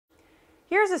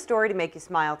Here's a story to make you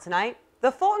smile tonight.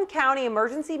 The Fulton County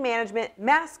Emergency Management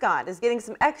mascot is getting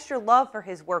some extra love for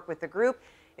his work with the group.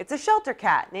 It's a shelter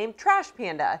cat named Trash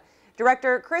Panda.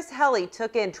 Director Chris Helly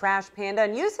took in Trash Panda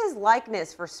and used his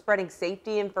likeness for spreading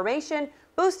safety information,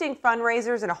 boosting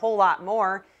fundraisers, and a whole lot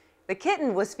more. The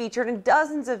kitten was featured in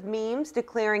dozens of memes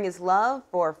declaring his love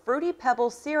for Fruity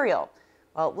Pebbles cereal.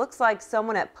 Well, it looks like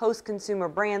someone at Post Consumer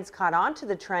Brands caught on to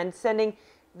the trend, sending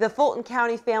the Fulton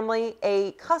County family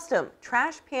a custom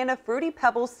Trash Panda Fruity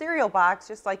Pebbles cereal box,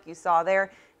 just like you saw there,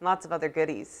 and lots of other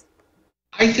goodies.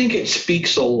 I think it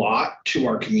speaks a lot to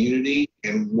our community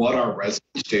and what our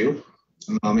residents do.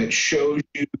 It shows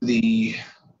you the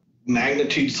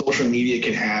magnitude social media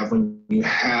can have when you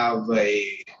have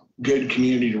a good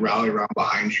community to rally around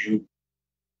behind you.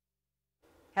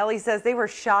 Helly says they were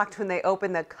shocked when they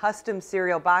opened the custom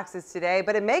cereal boxes today,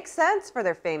 but it makes sense for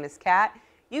their famous cat.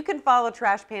 You can follow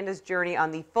Trash Panda's journey on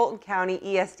the Fulton County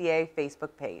ESDA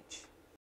Facebook page.